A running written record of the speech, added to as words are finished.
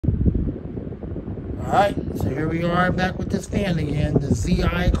Alright, so here we are back with this fan again, the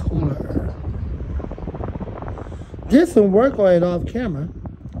ZiCooler. Did some work on it off camera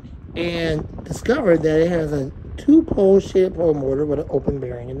and discovered that it has a 2-pole shaded pole motor with an open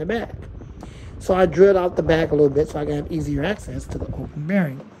bearing in the back. So I drilled out the back a little bit so I can have easier access to the open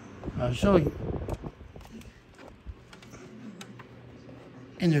bearing. I'll show you.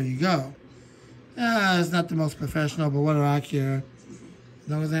 And there you go. It's not the most professional, but what do I care? As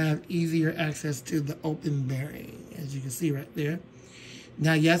long as I have easier access to the open bearing, as you can see right there.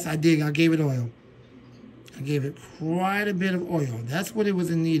 Now, yes, I gave it oil. I gave it quite a bit of oil. That's what it was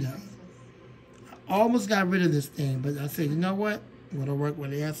in need of. I almost got rid of this thing, but I said, you know what? I'm going to work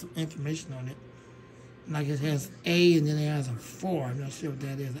with it. It has some information on it. Like it has A and then it has a 4. I'm not sure what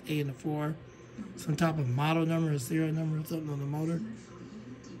that is, an A and a 4. Some type of model number or serial number or something on the motor.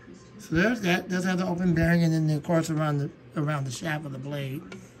 So there's that. Does have the open bearing, and then of course around the shaft of the blade.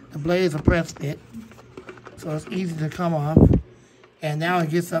 The blade is a press fit, so it's easy to come off. And now it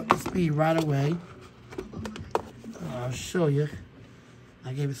gets up to speed right away. I'll show you.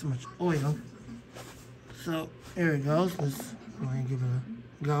 I gave it so much oil. So here it goes. Let's go ahead and give it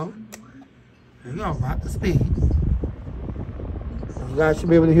a go. There you go, right to speed. You guys should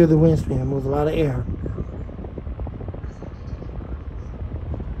be able to hear the wind stream. It moves a lot of air.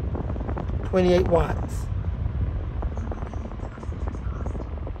 28 watts.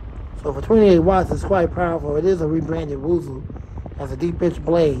 So for 28 watts, it's quite powerful. It is a rebranded Woozle. Has a deep pitch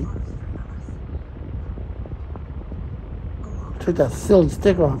blade. Took that silly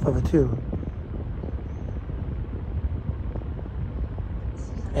sticker off of it too.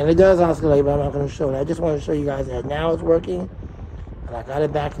 And it does oscillate, but I'm not going to show that. I just want to show you guys that now it's working, and I got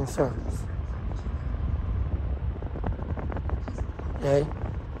it back in service. Okay.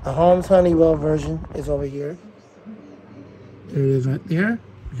 The Holmes Honeywell version is over here. There it is right there.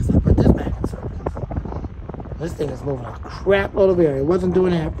 Because I put this back in service. This thing is moving a crap load of air. It wasn't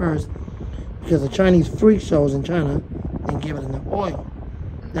doing it at first because the Chinese freak shows in China didn't give it enough oil.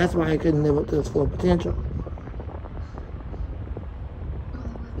 That's why it couldn't live up to its full potential.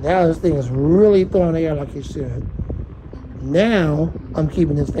 Now this thing is really throwing air like it should. Now I'm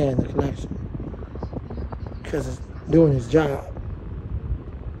keeping this fan in the collection because it's doing its job.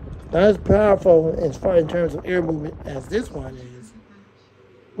 Not as powerful as far in terms of air movement as this one is,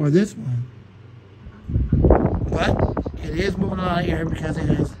 or this one. But it is moving a lot of air because it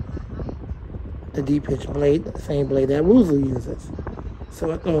has the deep pitch blade, the same blade that Woozle uses.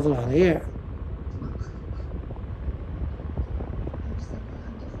 So it throws a lot of air.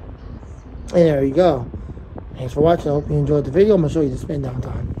 And there you go. Thanks for watching. I hope you enjoyed the video. I'm going to show you the spin down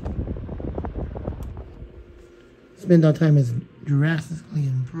time. Spin down time is drastically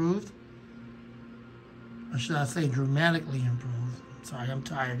improved. Or should I say dramatically improved? Sorry, I'm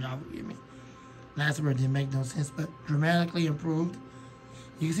tired. Y'all forgive me. Last word didn't make no sense, but dramatically improved.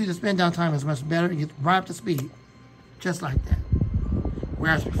 You can see the spin down time is much better. It gets right up to speed. Just like that.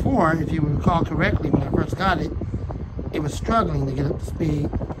 Whereas before, if you recall correctly, when I first got it, it was struggling to get up to speed.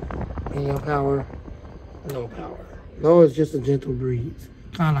 Medium power, low power. Low is just a gentle breeze.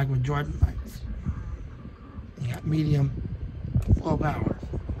 Kind of like with Jordan lights. You got medium, low power.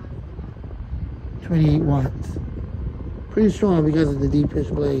 28 watts. Pretty strong because of the deep pitch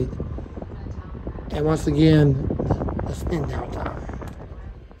blade. And once again, the spin down time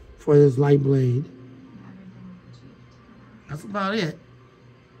for this light blade. That's about it.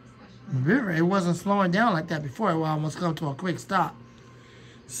 Remember, it wasn't slowing down like that before. It will almost come to a quick stop.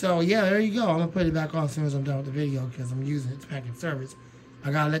 So yeah, there you go. I'm gonna put it back on as soon as I'm done with the video because I'm using it back in service.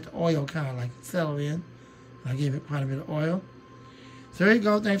 I gotta let the oil kind of like settle in. I gave it quite a bit of oil. So there you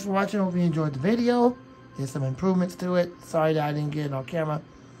go. Thanks for watching. Hope you enjoyed the video. There's some improvements to it. Sorry that I didn't get it on camera.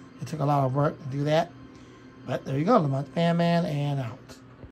 It took a lot of work to do that. But there you go. Lamont the Fan Man and out.